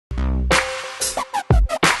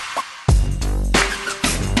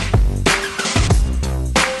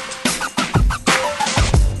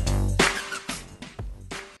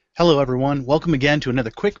Hello, everyone. Welcome again to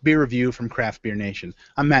another quick beer review from Craft Beer Nation.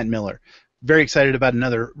 I'm Matt Miller. Very excited about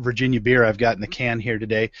another Virginia beer I've got in the can here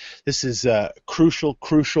today. This is Crucial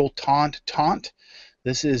Taunt.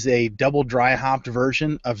 This is a double dry hopped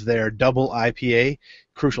version of their double IPA,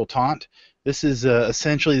 Crucial Taunt. This is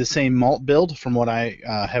essentially the same malt build from what I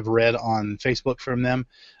have read on Facebook from them.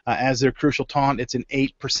 As their Crucial Taunt, it's an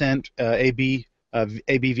 8%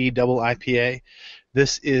 ABV double IPA.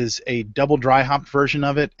 This is a double dry hopped version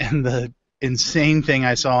of it, and the insane thing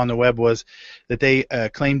I saw on the web was that they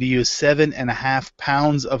claim to use 7.5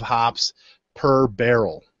 pounds of hops per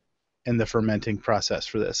barrel in the fermenting process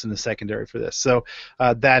for this, in the secondary for this. So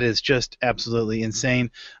that is just absolutely insane.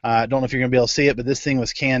 I don't know if you're going to be able to see it, but this thing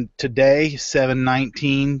was canned today,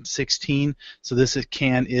 7/19/16. So this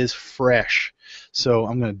can is fresh. So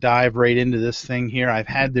I'm going to dive right into this thing here. I've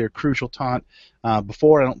had their Crucial Taunt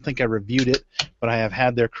before. I don't think I reviewed it, but I have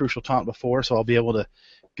had their Crucial Taunt before, so I'll be able to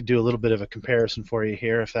do a little bit of a comparison for you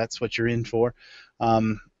here if that's what you're in for.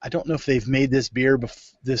 I don't know if they've made this beer,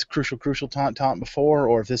 this Crucial Taunt before,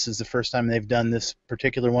 or if this is the first time they've done this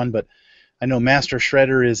particular one, but I know Master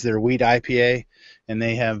Shredder is their wheat IPA, and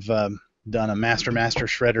they have done a Master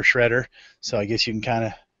Shredder, so I guess you can kind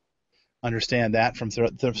of understand that from some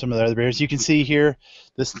of the other beers. You can see here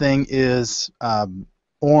this thing is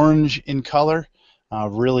orange in color,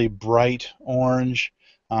 really bright orange.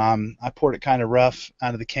 I poured it kind of rough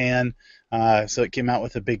out of the can, so it came out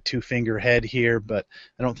with a big two-finger head here, but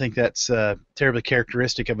I don't think that's terribly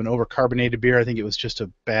characteristic of an over-carbonated beer. I think it was just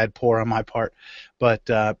a bad pour on my part, but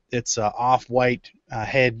it's off-white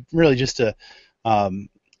head, really just the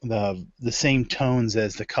same tones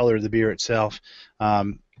as the color of the beer itself.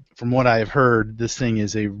 From what I have heard, this thing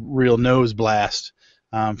is a real nose blast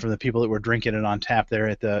from the people that were drinking it on tap there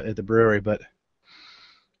at the brewery, but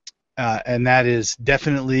and that is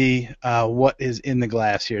definitely what is in the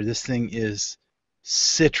glass here. This thing is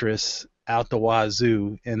citrus out the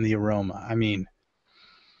wazoo in the aroma. I mean,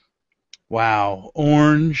 wow,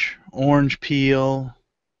 orange peel,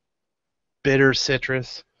 bitter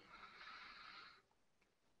citrus,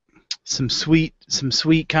 some sweet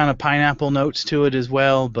kind of pineapple notes to it as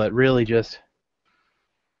well, but really just,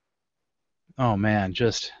 oh man,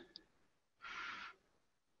 just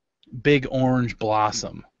big orange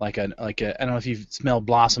blossom, like a I don't know if you've smelled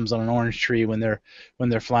blossoms on an orange tree when they're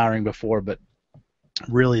flowering before, but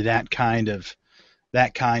really that kind of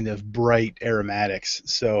bright aromatics.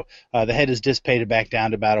 So the head is dissipated back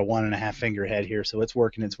down to about a 1.5 finger head here, so it's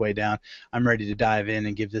working its way down. I'm ready to dive in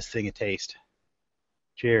and give this thing a taste.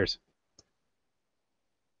 Cheers.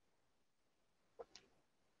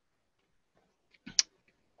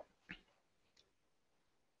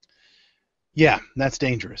 Yeah, that's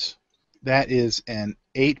dangerous. That is an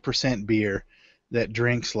 8% beer that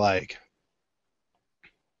drinks like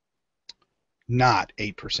not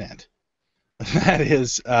 8%. That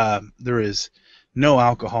is, there is no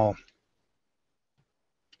alcohol.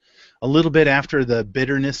 A little bit after the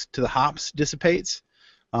bitterness to the hops dissipates,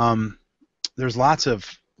 there's lots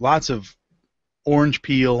of orange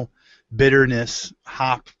peel, bitterness,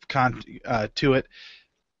 hop to it.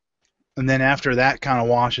 And then after that kind of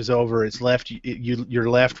washes over, it's left. You're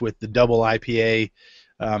left with the double IPA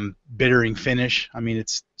bittering finish. I mean,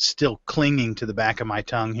 it's still clinging to the back of my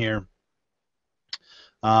tongue here.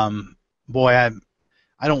 Boy, I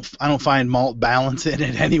don't find malt balance in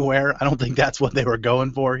it anywhere. I don't think that's what they were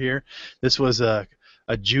going for here. This was a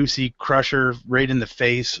juicy crusher right in the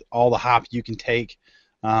face, all the hop you can take.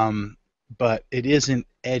 But it isn't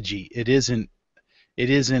edgy. It isn't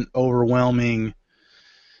overwhelming.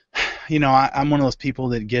 You know, I'm one of those people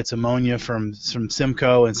that gets ammonia from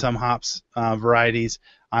Simcoe and some hops varieties.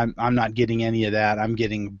 I'm not getting any of that. I'm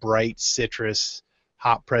getting bright citrus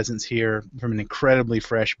hop presence here from an incredibly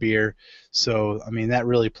fresh beer. So, I mean, that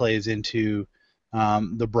really plays into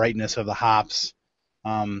the brightness of the hops.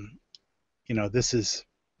 You know, this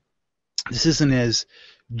isn't as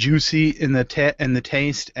juicy in the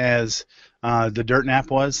taste as the Dirt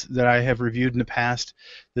Nap was that I have reviewed in the past.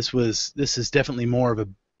 This is definitely more of a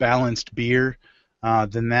balanced beer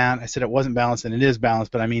than that. I said it wasn't balanced, and it is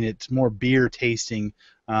balanced, but I mean it's more beer tasting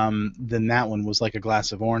than that one was, like a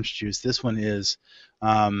glass of orange juice. This one is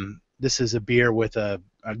this is a beer with a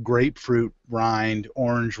grapefruit rind,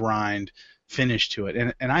 orange rind finish to it,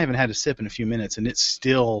 and I haven't had a sip in a few minutes, and it's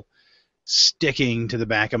still sticking to the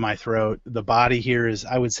back of my throat. The body here is,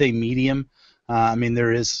 I would say, medium. I mean,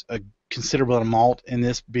 there is a considerable amount of malt in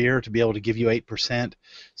this beer to be able to give you 8%,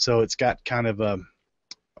 so it's got kind of a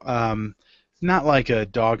not like a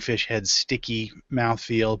Dogfish Head sticky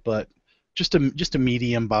mouthfeel, but just a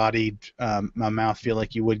medium bodied mouthfeel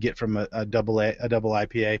like you would get from a double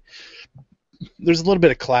IPA. There's a little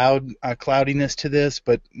bit of cloudiness to this,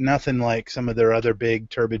 but nothing like some of their other big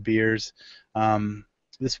turbid beers. Um,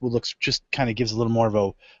 this will looks just kind of gives a little more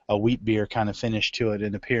of a wheat beer kind of finish to it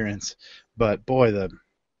in appearance. But boy, the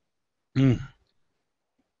mm,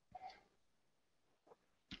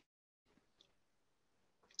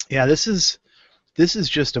 yeah, this is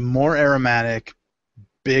just a more aromatic,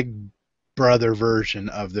 big brother version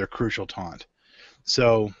of their Crucial Taunt.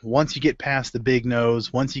 So once you get past the big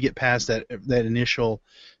nose, once you get past that initial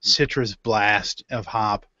citrus blast of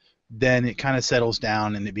hop, then it kind of settles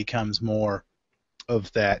down and it becomes more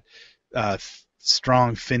of that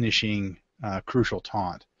strong finishing Crucial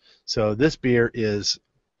Taunt. So this beer is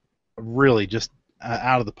really just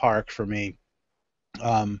out of the park for me.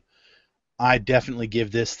 Um, I definitely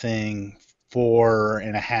give this thing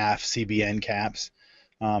 4.5 CBN caps.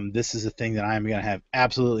 This is a thing that I'm going to have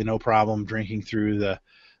absolutely no problem drinking through the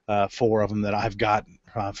four of them that I've got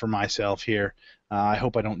for myself here. I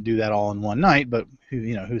hope I don't do that all in one night, but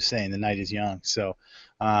who's saying the night is young? So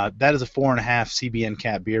that is a 4.5 CBN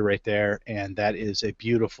cap beer right there, and that is a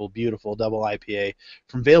beautiful, beautiful double IPA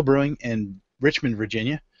from Vale Brewing in Richmond,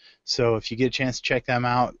 Virginia. So if you get a chance to check them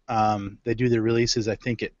out, they do their releases, I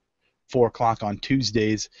think, at 4 o'clock on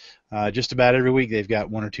Tuesdays. Just about every week they've got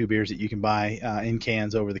one or two beers that you can buy in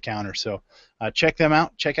cans over the counter. So check them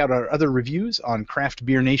out. Check out our other reviews on Craft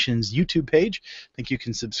Beer Nation's YouTube page. I think you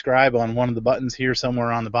can subscribe on one of the buttons here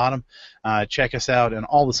somewhere on the bottom. Check us out in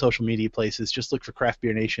all the social media places. Just look for Craft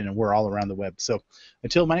Beer Nation and we're all around the web. So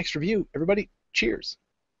until my next review, everybody, cheers.